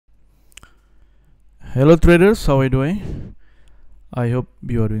Hello traders, how are you doing? I hope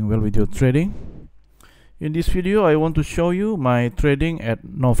you are doing well with your trading. In this video I want to show you my trading at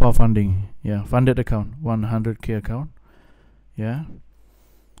Nova Funding. Funded account, 100k account.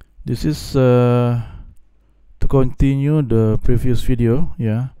 This is to continue the previous video.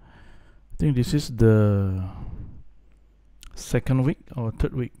 I think this is the second week or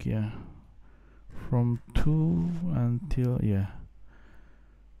third week. From 2 until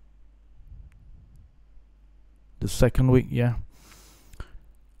the second week.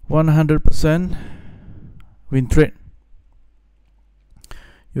 100% win trade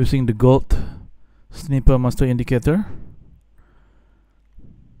using the gold snipper master indicator.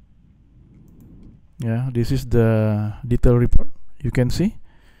 This is the detail report. You can see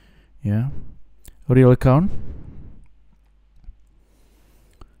real account,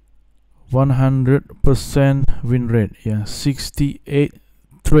 100% win rate. 68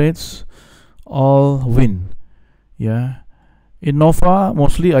 trades, all win. In Nova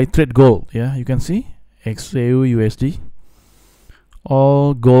mostly I trade gold. You can see XAU USD,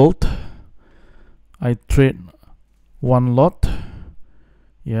 all gold. I trade one lot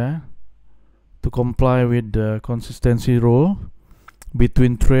to comply with the consistency rule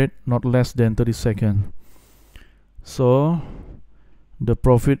between trade not less than 30 seconds. So the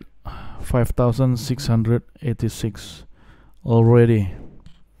profit 5,686 already.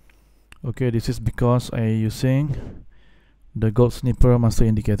 Okay, this is because I using the gold snipper master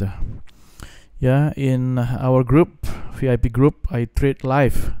indicator. In our group, VIP group, I trade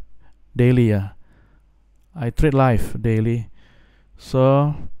live daily. I trade live daily.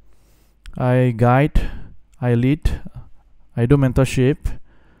 So I guide, I lead, I do mentorship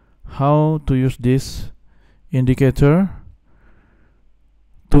how to use this indicator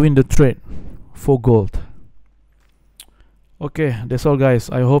to win the trade for gold. Okay, that's all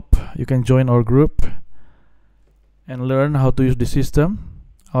guys. I hope you can join our group and learn how to use the system.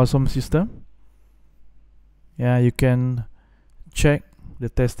 Awesome system. You can check the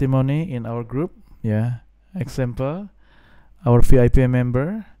testimony in our group. Example, our VIP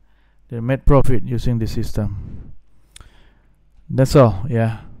member, they made profit using the system. That's all.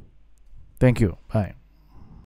 Thank you. Bye.